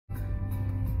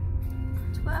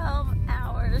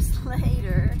hours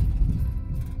later.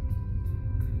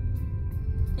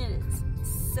 It is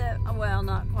well,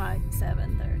 not quite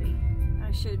 7:30.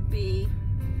 I should be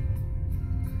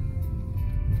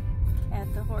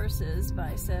at the horses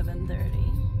by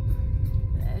 7:30.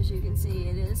 As you can see,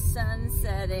 it is sun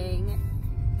setting.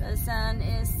 The sun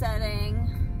is setting,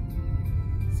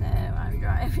 so I'm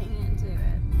driving into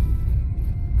it.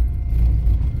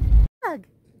 Bug!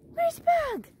 Where's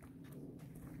Bug?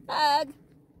 Bug!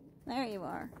 There you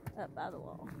are, up by the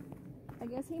wall. I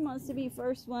guess he wants to be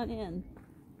first one in.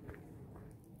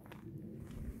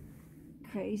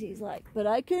 Crazy's like, but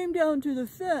I came down to the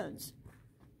fence,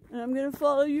 and I'm gonna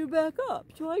follow you back up,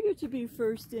 so I get to be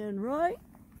first in, right?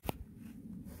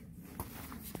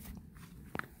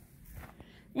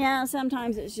 Yeah,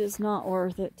 sometimes it's just not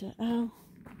worth it to, oh,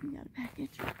 you got a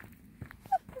package.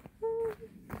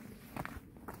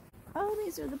 Oh,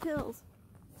 these are the pills.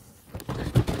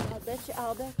 I'll bet you.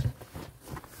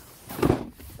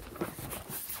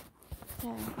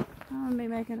 Okay, I'm gonna be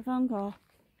making a phone call.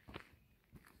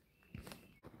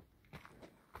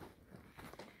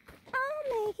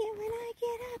 I'll make it when I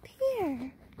get up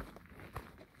here.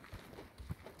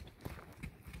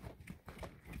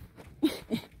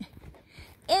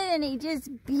 Isn't he just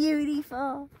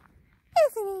beautiful?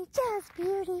 Isn't he just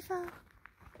beautiful?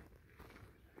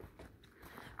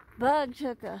 Bug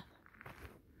took that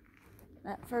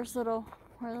first little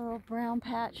brown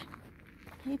patch.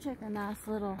 He took a nice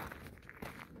little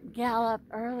gallop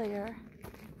earlier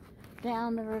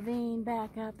down the ravine,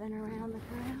 back up and around the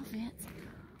corral fence.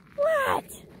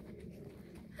 What?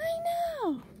 I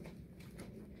know.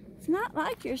 It's not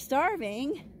like you're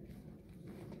starving.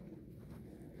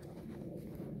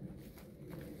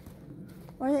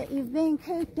 Or that you've been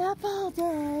cooped up all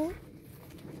day.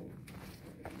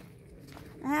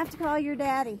 I have to call your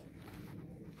daddy.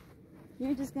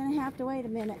 You're just gonna have to wait a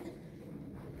minute.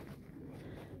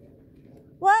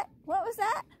 What? What was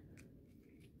that?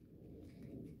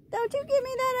 Don't you give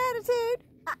me that attitude.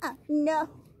 No.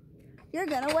 You're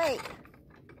gonna wait.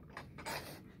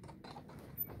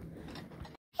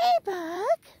 Hey,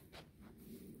 Bug.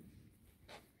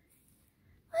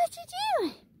 What you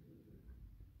doing?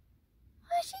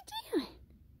 What's she doing?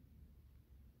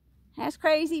 Has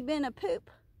Crazy been a poop?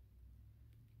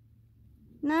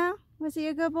 No? Was he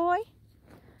a good boy?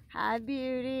 Hi,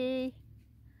 Beauty.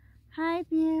 Hi,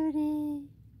 Beauty.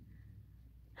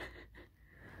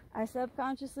 I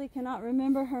subconsciously cannot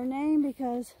remember her name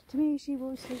because to me she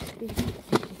was supposed to be.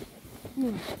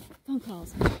 Anyway, phone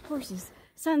calls, horses,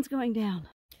 sun's going down.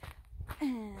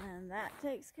 And that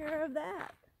takes care of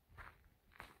that.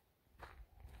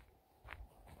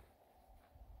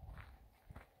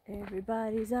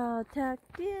 Everybody's all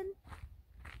tucked in,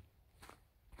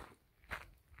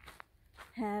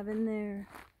 having their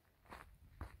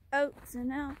oats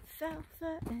and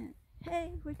alfalfa and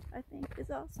hay, which I think is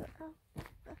also alfalfa.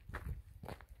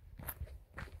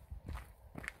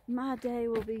 My day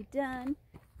will be done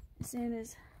as soon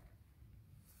as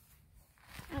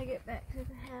I get back to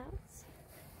the house.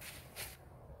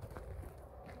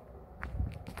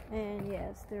 And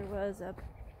yes, there was a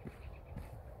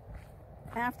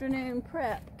afternoon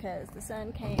prep because the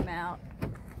sun came out.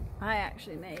 I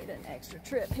actually made an extra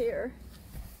trip here.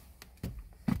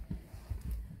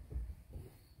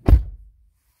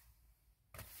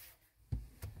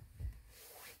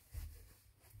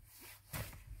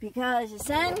 Because the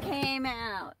sun came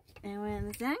out. And when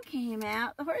the sun came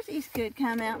out, the horsies could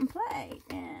come out and play.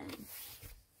 And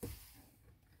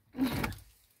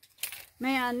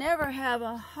may I never have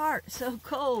a heart so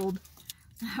cold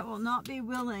I will not be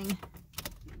willing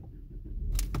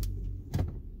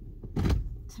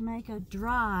to make a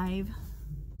drive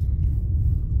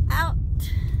out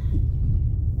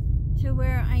to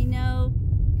where I know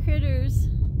critters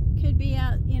could be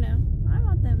out, you know. I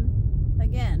want them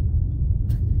again.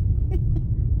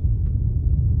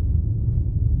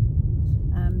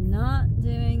 I'm not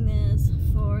doing this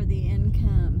for the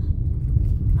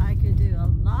income. I could do a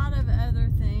lot of other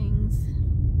things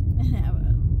and have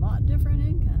a lot different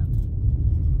income.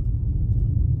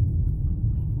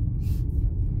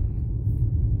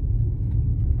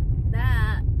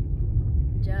 That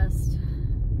just,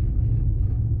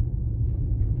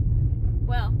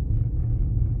 well,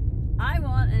 I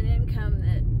want an income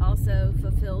that also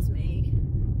fulfills me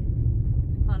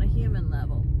on a human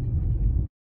level.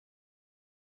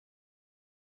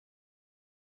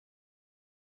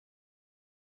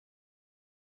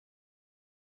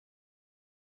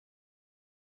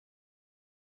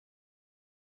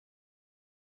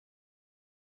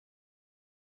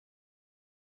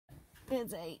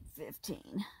 It's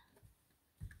 8:15.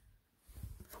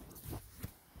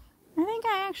 I think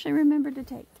think I actually remembered to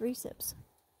take 3 sips.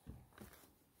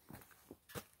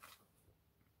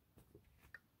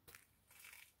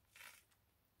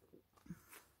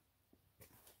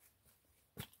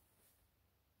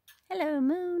 Hello,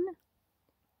 moon.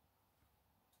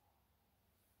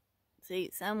 See,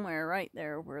 somewhere right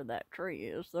there where that tree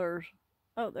is, there's,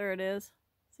 oh, there it is.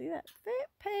 See that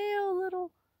pale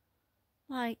little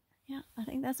light? Yeah, I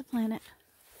think that's a planet.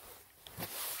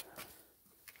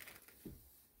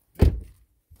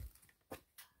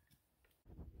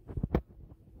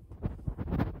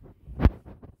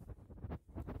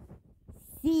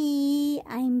 See,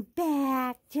 I'm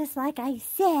back, just like I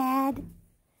said.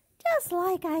 Just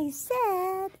like I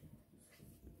said.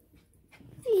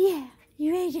 Yeah,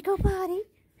 you ready to go potty?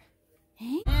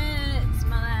 Hey? And it's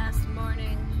my last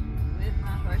morning with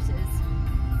my horses.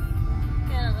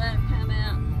 Gonna let them come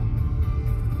out.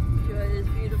 Enjoy this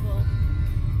beautiful,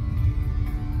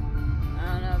 I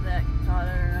don't know if that caught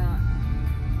it or not,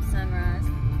 sunrise.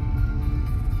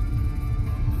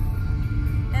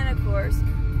 And of course,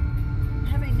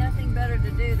 having nothing better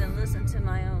to do than listen to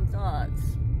my own thoughts.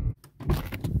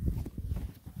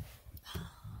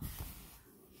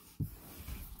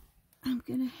 I'm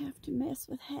gonna have to mess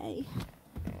with hay.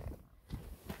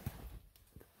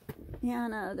 Yeah, I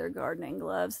know, they're gardening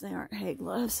gloves. They aren't hay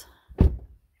gloves.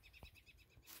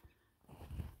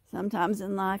 Sometimes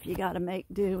in life you gotta make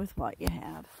do with what you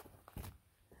have.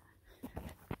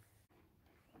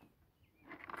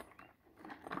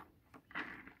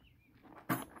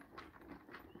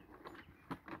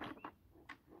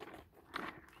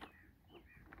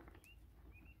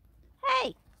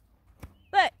 Hey!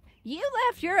 Look, you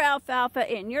left your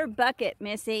alfalfa in your bucket,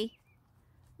 Missy.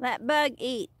 Let Bug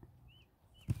eat.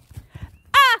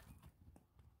 Ah!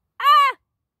 Ah!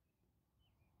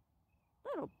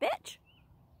 Little bitch.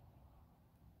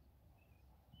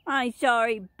 I'm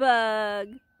sorry, Bug.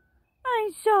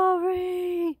 I'm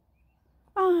sorry.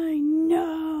 I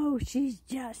know. She's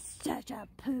just such a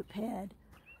poop head.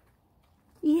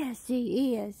 Yes,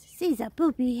 she is. She's a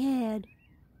poopy head.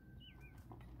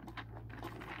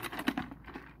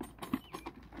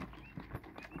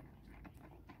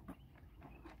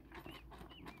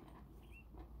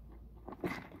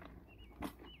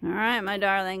 All right, my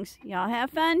darlings. Y'all have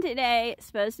fun today. It's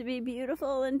supposed to be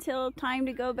beautiful until time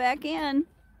to go back in.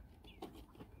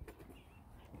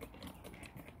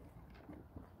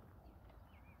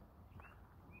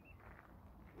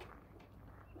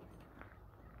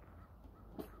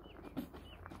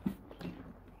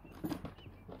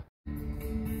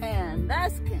 And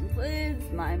thus concludes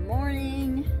my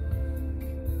morning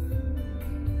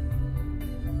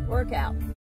workout.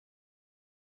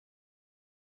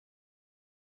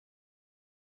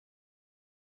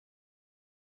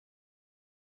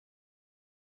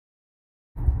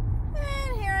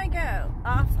 And here I go,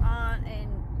 off on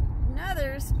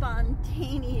another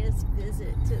spontaneous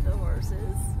visit to the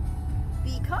horses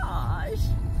because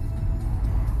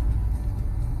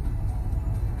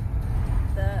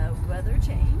the weather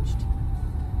changed,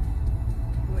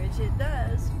 which it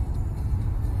does.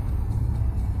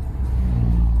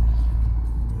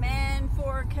 Man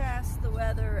forecasts the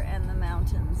weather and the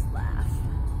mountains laugh.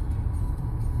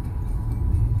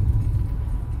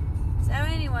 So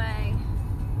anyway,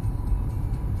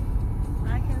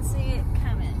 I can see it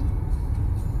coming.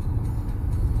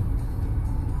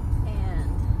 And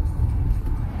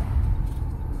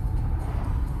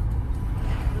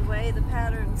the way the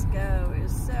patterns go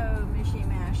is so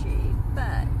mishy-mashy,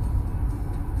 but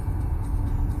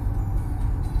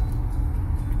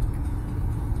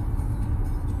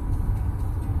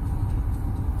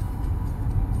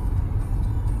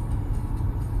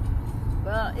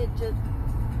well, it just,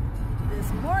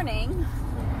 this morning,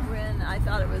 when I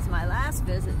thought it was my last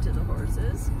visit to the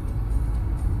horses,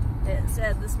 it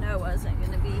said the snow wasn't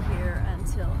going to be here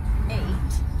until 8.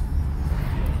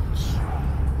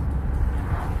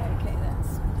 Okay,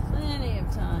 that's plenty of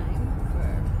time for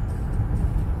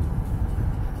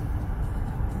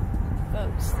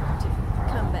folks to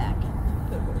come back and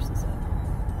put horses up.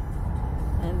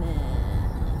 And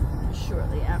then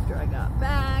shortly after I got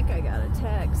back, I got a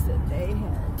text that they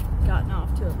had gotten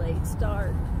off to a late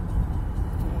start.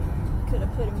 Could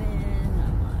have put them in.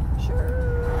 I'm like,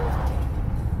 sure.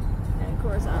 And of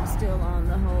course, I'm still on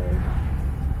the whole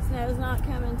snow's not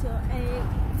coming till 8.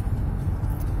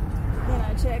 Then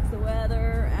I checked the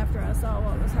weather after I saw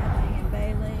what was happening in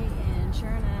Bailey, and sure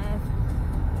enough,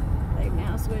 they've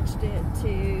now switched it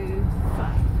to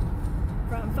 5.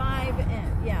 From 5,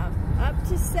 and yeah, up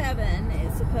to 7,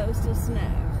 it's supposed to snow,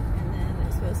 and then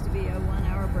it's supposed to be a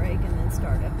 1-hour break, and then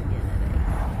start up again at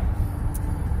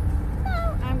 8.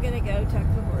 So I'm gonna go go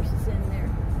tuck the horses in there.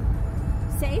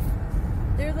 Safe.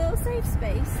 They're a little safe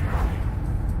space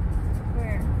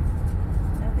where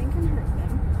nothing can hurt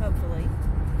them, hopefully.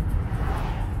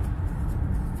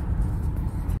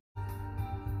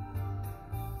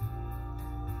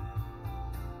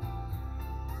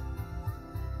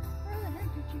 Where the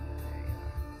heck did you go?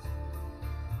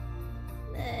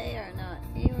 There you are. They are not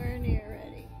anywhere near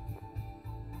ready.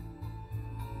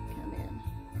 Come in.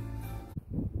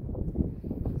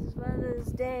 This is one of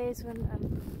those days when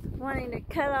I'm wanting to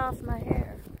cut off my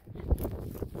hair.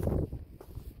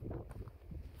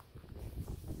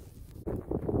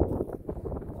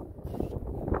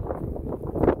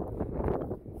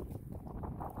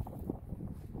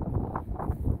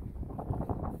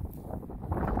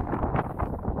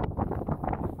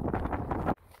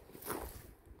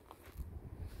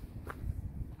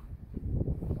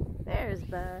 There's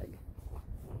Bug.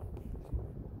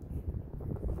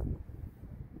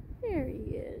 There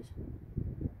he is.